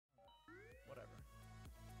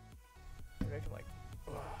Maybe I can like,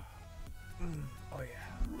 oh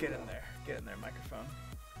yeah, get in there, microphone.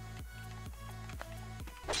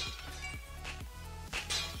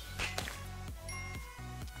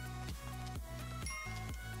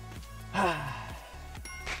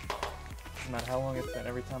 Doesn't matter how long it's been,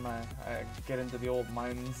 every time I get into the old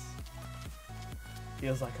mines,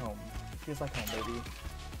 feels like home. Feels like home, baby.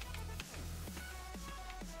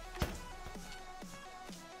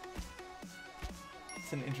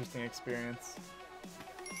 It's an interesting experience.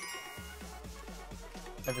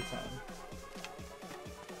 Every time.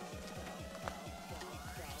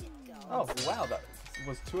 Oh, wow, that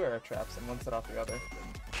was 2 arrow traps and one set off the other.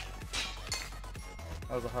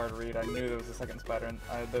 That was a hard read. I knew there was a second spider, and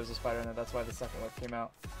there was a spider in there. That's why the second one came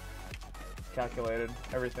out. Calculated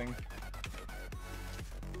everything.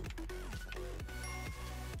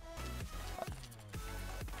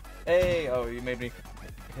 Hey! Oh, you made me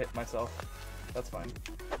hit myself. That's fine.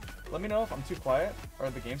 Let me know if I'm too quiet, or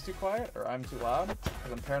the game's too quiet, or I'm too loud,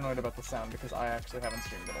 because I'm paranoid about the sound, because I actually haven't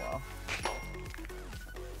streamed in a while.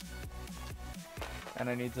 And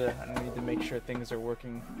I need to make sure things are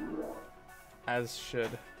working as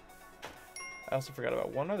should. I also forgot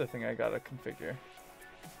about one other thing I gotta configure.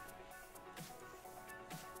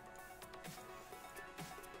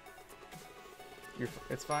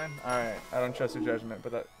 It's fine? Alright, I don't trust your judgment,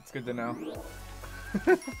 but it's good to know.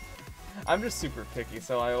 I'm just super picky,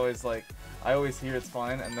 so I always hear it's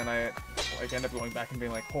fine, and then I end up going back and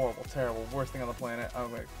being like, horrible, terrible, worst thing on the planet.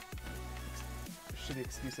 I'm like, shitty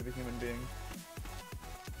excuse of a human being.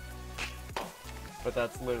 But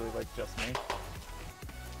that's literally like just me.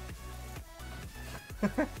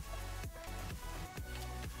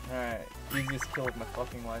 Alright, easiest kill of my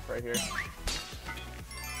fucking life right here.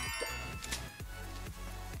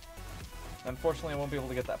 Unfortunately, I won't be able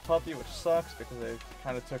to get that puppy, which sucks because I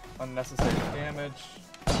kind of took unnecessary damage.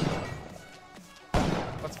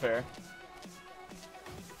 That's fair.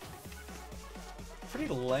 Pretty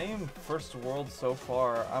lame first world so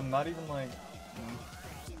far. I'm not even like...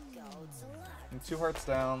 I'm 2 hearts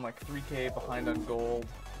down, like 3k behind on gold.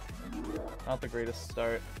 Not the greatest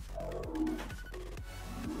start.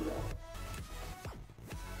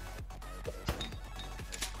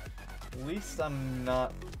 At least I'm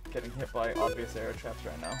not getting hit by obvious arrow traps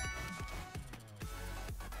right now.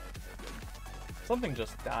 Something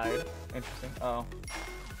just died. Interesting. Oh.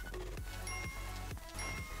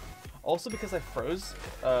 Also because I froze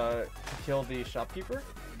to kill the shopkeeper.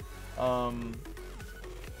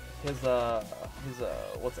 His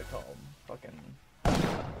what's it called?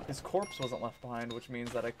 His corpse wasn't left behind, which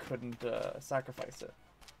means that I couldn't sacrifice it.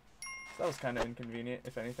 So that was kind of inconvenient,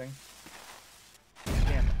 if anything.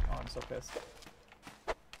 Damn it. Oh, I'm so pissed.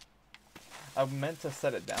 I meant to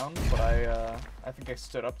set it down, but I think I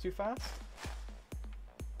stood up too fast.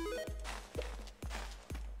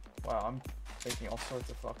 Wow, I'm making all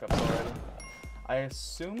sorts of fuck-ups already. I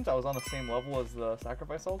assumed I was on the same level as the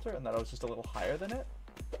sacrifice altar, and that I was just a little higher than it.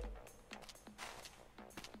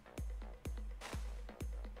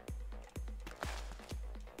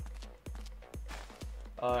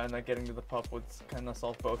 And then getting to the pup would kind of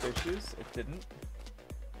solve both issues. It didn't.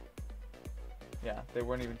 Yeah, they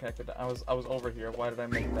weren't even connected. I was over here. Why did I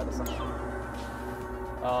make that assumption?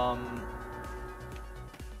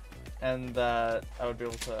 And that I would be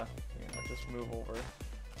able to, you know, just move over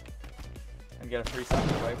and get a free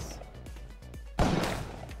sacrifice.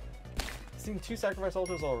 Seeing 2 sacrifice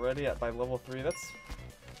altars already by level 3. That's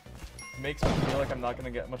makes me feel like I'm not gonna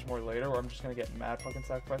get much more later, or I'm just gonna get mad fucking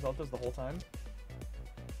sacrifice altars the whole time.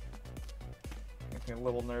 Makes me a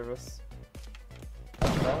little nervous.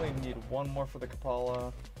 I only need 1 more for the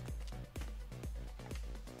Kapala.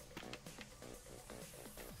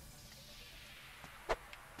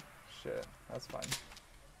 Shit, that's fine.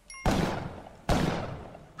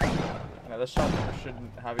 Yeah, this shotgunner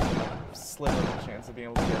shouldn't have even a sliver of a chance of being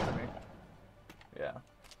able to get to me. Yeah.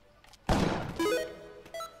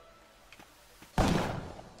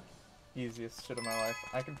 Easiest shit of my life.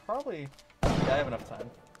 I can probably... Yeah, I have enough time.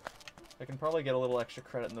 I can probably get a little extra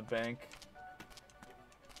credit in the bank.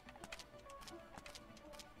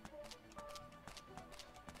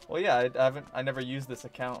 Well, yeah, I never used this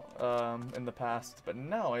account in the past, but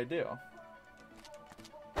now I do.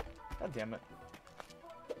 God damn it.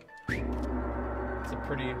 It's a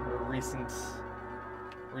pretty recent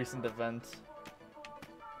event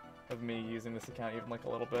of me using this account even like a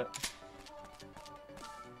little bit.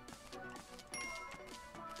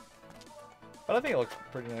 But I think it looks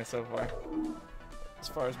pretty nice so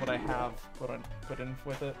far as what I have put in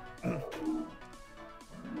with it.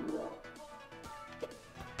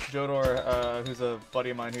 Jodor, who's a buddy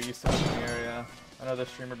of mine who used to live in the area, another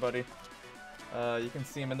streamer buddy, You can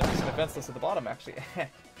see him in the recent events list at the bottom, actually.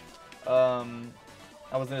 I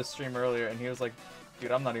was in his stream earlier, and he was like,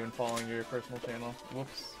 dude, I'm not even following your personal channel.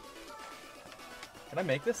 Whoops. Can I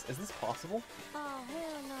make this? Is this possible? Oh,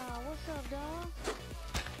 hell no. What's up, dog?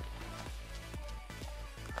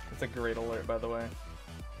 It's a great alert, by the way.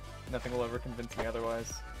 Nothing will ever convince me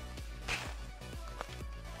otherwise.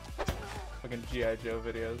 Fucking G.I. Joe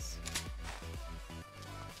videos.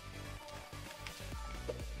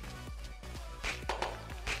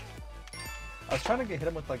 I was trying to hit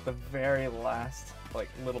him with like the very last like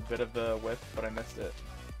little bit of the whip, but I missed it.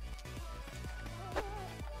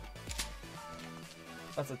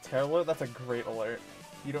 That's a terrible alert. That's a great alert.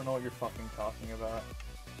 You don't know what you're fucking talking about.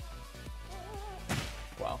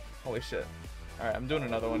 Wow. Holy shit. Alright, I'm doing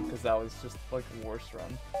another one because that was just like worst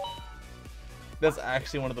run. That's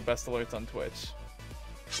actually one of the best alerts on Twitch.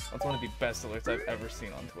 That's one of the best alerts I've ever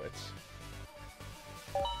seen on Twitch.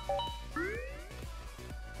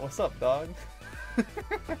 What's up, dog?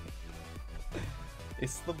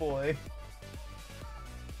 It's the boy.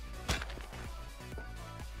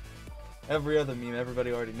 Every other meme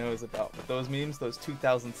everybody already knows about, but those memes, those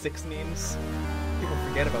 2006 memes, people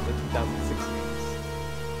forget about the 2006 memes.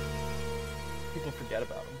 People forget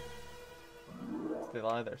about them. They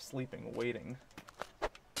lie there sleeping, waiting.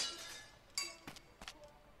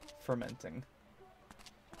 Fermenting.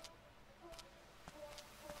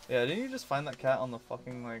 Yeah, didn't you just find that cat on the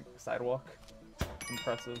fucking, like, sidewalk?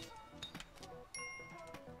 Impressive.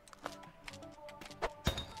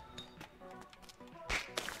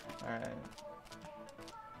 Alright.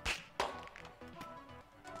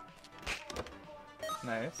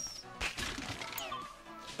 Nice.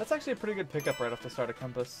 That's actually a pretty good pickup right off the start of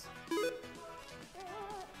Compass.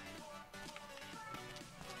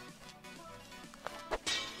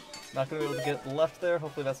 Not gonna be able to get left there.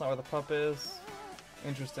 Hopefully that's not where the pup is.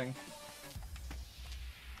 Interesting.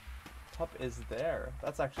 Pup is there.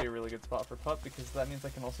 That's actually a really good spot for pup because that means I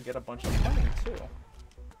can also get a bunch of money too.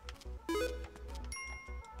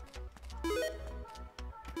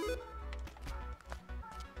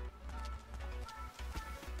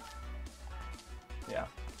 Yeah.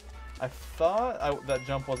 I thought that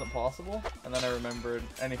jump wasn't possible, and then I remembered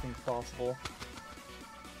anything's possible.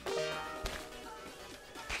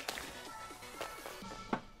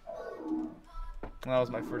 That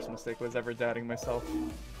was my first mistake, was ever doubting myself.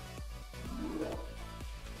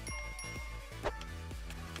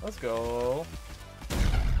 Let's go.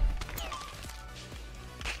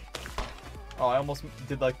 Oh, I almost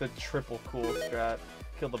did like the triple cool strat.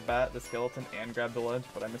 Killed the bat, the skeleton, and grabbed the ledge,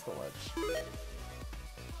 but I missed the ledge.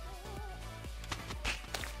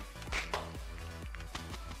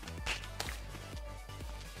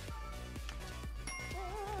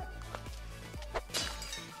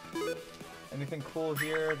 Anything cool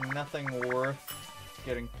here? Nothing worth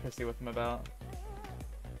getting pissy with him about.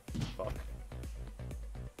 Fuck.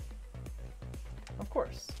 Of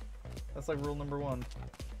course. That's like rule number one.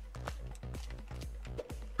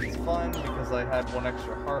 It's fine because I had one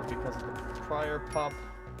extra heart because of the prior pop.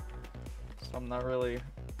 So I'm not really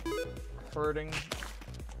hurting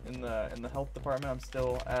in the health department. I'm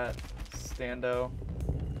still at stando.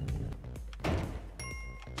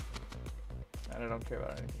 And I don't care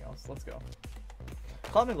about anything else. Let's go.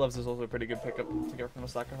 Clouding Gloves is also a pretty good pickup to get from a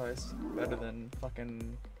sacrifice. Better than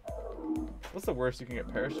fucking... What's the worst you can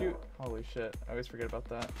get? Parachute? Holy shit. I always forget about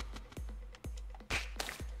that.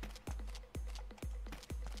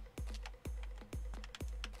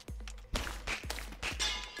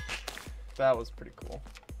 That was pretty cool.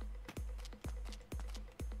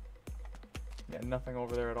 Yeah, nothing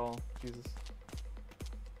over there at all. Jesus.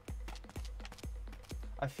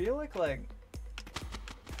 I feel like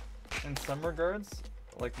in some regards,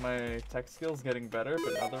 like my tech skills getting better,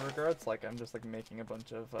 but in other regards, like I'm just like making a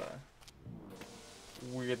bunch of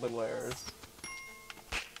weird little errors.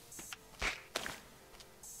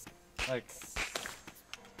 Like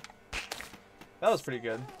that was pretty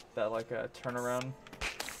good. That like turnaround,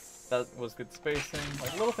 that was good spacing.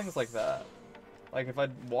 Like little things like that. Like if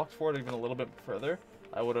I'd walked forward even a little bit further,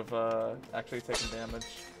 I would have actually taken damage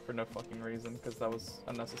for no fucking reason because that was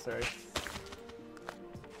unnecessary.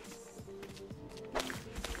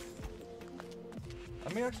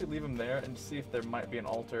 Let me actually leave him there and see if there might be an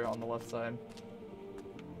altar on the left side.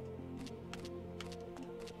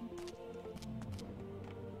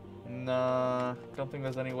 Nah, don't think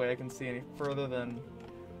there's any way I can see any further than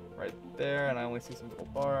right there, and I only see some little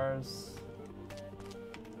bars.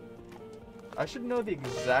 I should know the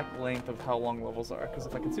exact length of how long levels are, because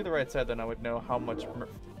if I can see the right side, then I would know how much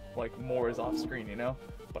like more is off screen, you know?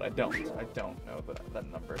 But I don't know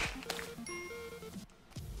that number.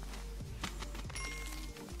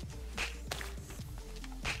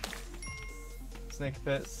 Snake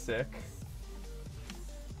pit, sick.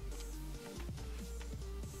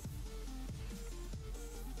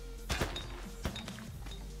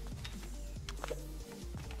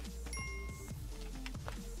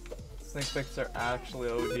 Snake pits are actually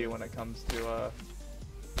OD when it comes to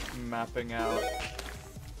mapping out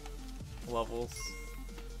levels.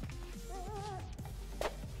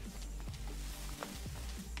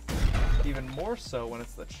 Even more so when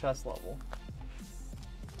it's the chess level.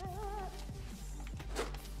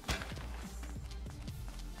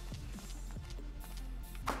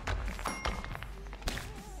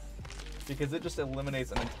 Because it just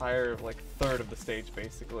eliminates an entire, like, third of the stage,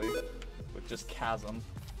 basically, with just chasm.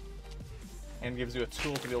 And gives you a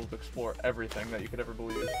tool to be able to explore everything that you could ever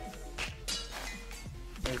believe.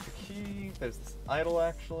 There's the key, there's this idol,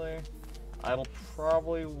 actually. Idol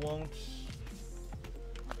probably won't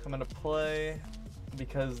come into play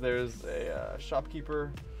because there's a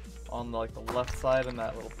shopkeeper on like the left side in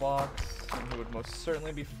that little box, and he would most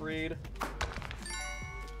certainly be freed.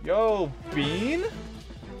 Yo, Bean?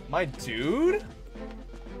 My dude?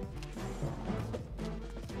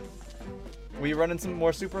 We running some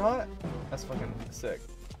more super hot? That's fucking sick.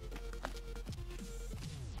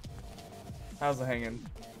 How's it hanging?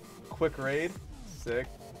 Quick raid? Sick.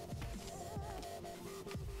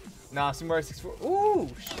 Nah, Super Mario 64. Ooh,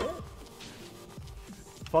 shit.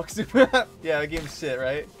 Fuck Super. Yeah, the game's shit,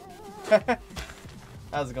 right?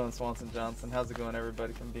 How's it going, Swanson Johnson? How's it going,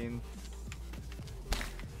 everybody from Bean?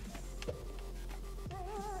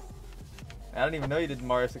 I didn't even know you did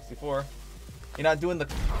Mario 64. You're not doing the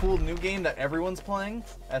cool new game that everyone's playing?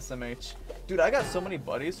 SMH. Dude, I got so many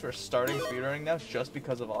buddies who are starting speedrunning now just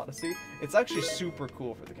because of Odyssey. It's actually super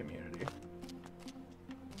cool for the community.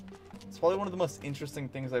 It's probably one of the most interesting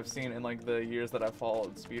things I've seen in like the years that I've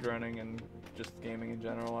followed speedrunning and just gaming in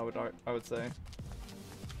general, I would say.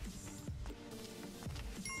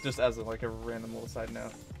 Just as like a random little side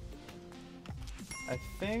note. I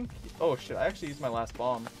think... Oh shit, I actually used my last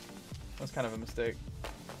bomb. That was kind of a mistake.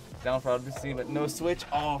 Down for Odyssey, but no Switch.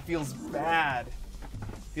 Oh, feels bad.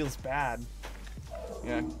 Feels bad.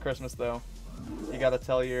 Yeah, Christmas though. You gotta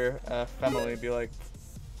tell your family, be like,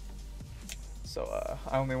 so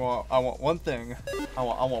I want one thing. I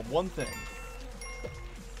want one thing.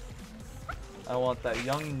 I want that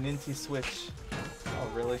young Ninty Switch.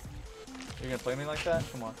 Oh really? You're gonna play me like that?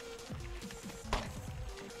 Come on.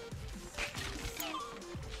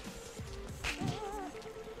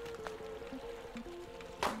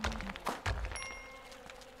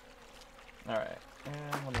 Alright,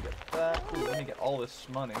 and let me get that. Ooh, let me get all this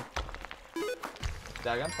money.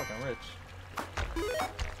 Dag, I'm fucking rich.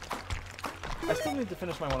 I still need to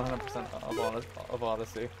finish my 100% of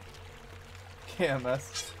Odyssey.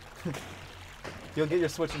 KMS. You'll get your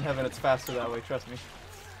Switch in heaven, it's faster that way, trust me.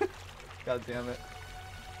 God damn it.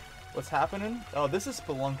 What's happening? Oh, this is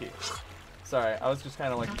Spelunky. Sorry, I was just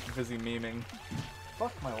kind of like busy memeing.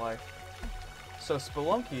 Fuck my life. So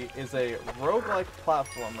Spelunky is a roguelike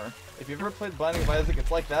platformer. If you've ever played Binding of Isaac, it's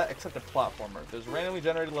like that, except a platformer. There's randomly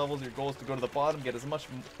generated levels, your goal is to go to the bottom, get as much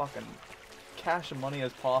fucking cash and money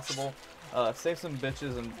as possible, save some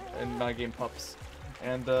bitches and my game pups,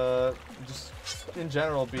 and just in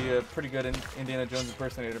general be a pretty good Indiana Jones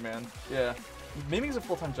impersonator, man. Yeah, miming is a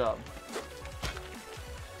full-time job.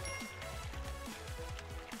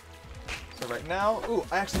 So right now, ooh,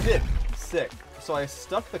 I actually did. Sick. So I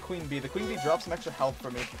stuck the Queen Bee. The Queen Bee dropped some extra health for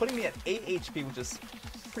me, putting me at 8 HP, which is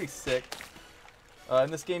pretty sick. In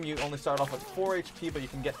this game, you only start off with 4 HP, but you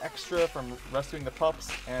can get extra from rescuing the pups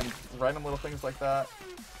and random little things like that.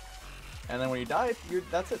 And then when you die,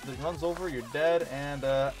 that's it. It runs over, you're dead, and,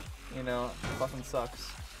 you know, it fucking sucks.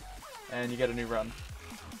 And you get a new run.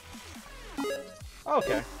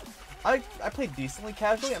 Okay. I play decently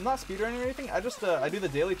casually. I'm not speedrunning or anything. I just, I do the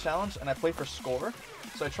daily challenge, and I play for score.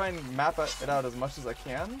 So I try and map it out as much as I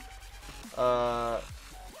can.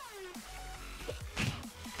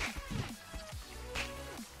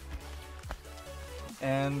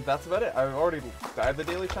 And that's about it. I already died the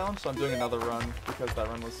daily challenge, so I'm doing another run because that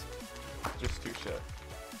run was just too shit.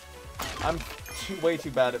 I'm way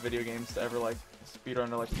too bad at video games to ever like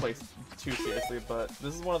speedrun or like play too seriously, but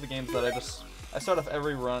this is one of the games that I start off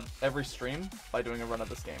every stream by doing a run of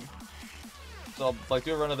this game. So I'll like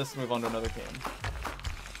do a run of this and move on to another game.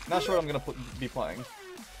 Not sure what I'm gonna be playing.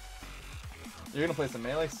 You're gonna play some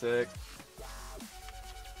melee, sick.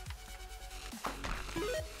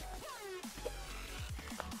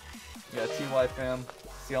 Yeah, TY fam.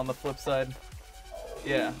 See on the flip side.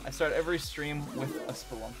 Yeah, I start every stream with a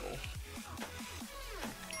Spelunky.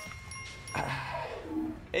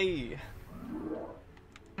 Hey.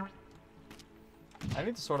 I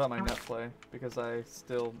need to sort out my net play because I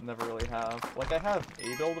still never really have. Like, I have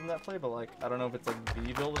a build of net play, but like, I don't know if it's like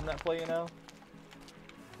the build of net play, you know?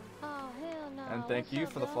 Oh, hell no. And thank What's you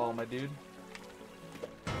up, for the dog? follow, my dude.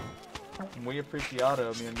 Muy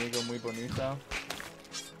apreciado, mi amigo muy bonito.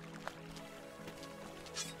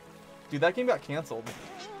 Dude, that game got canceled.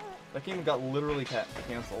 That game got literally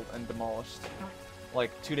canceled and demolished.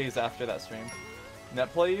 Like 2 days after that stream.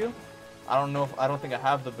 Netplay you? I don't think I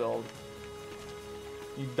have the build.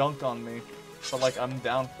 You dunked on me. But like, I'm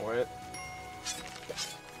down for it.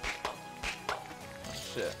 Oh,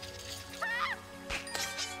 shit.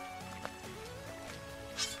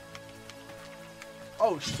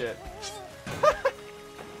 Oh shit.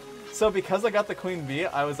 So because I got the Queen Bee,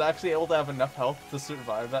 I was actually able to have enough health to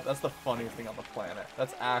survive that. That's the funniest thing on the planet.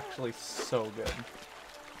 That's actually so good.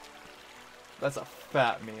 That's a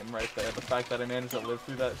fat meme right there. The fact that I managed to live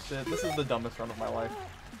through that shit. This is the dumbest run of my life.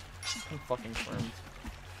 I'm fucking confirmed.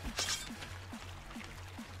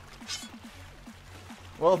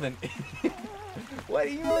 Well then. What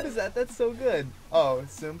emote is that? That's so good. Oh,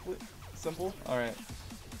 simple? Alright.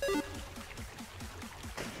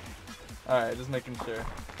 Alright, just making sure.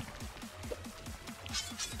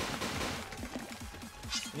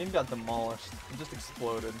 The game got demolished. It just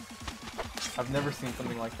exploded. I've never seen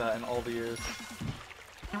something like that in all the years.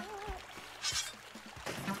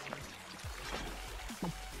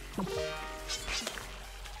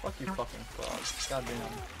 Fuck you fucking frogs. Goddamn.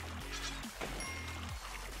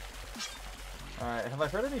 Alright, have I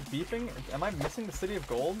heard any beeping? Am I missing the City of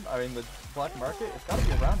Gold? I mean, the black market? It's gotta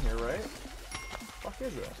be around here, right? Fuck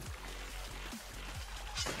is it?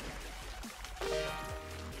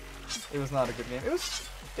 It was not a good game.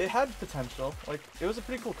 It had potential. Like, it was a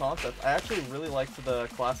pretty cool concept. I actually really liked the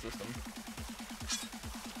class system.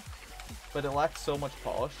 But it lacked so much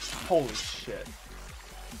polish. Holy shit.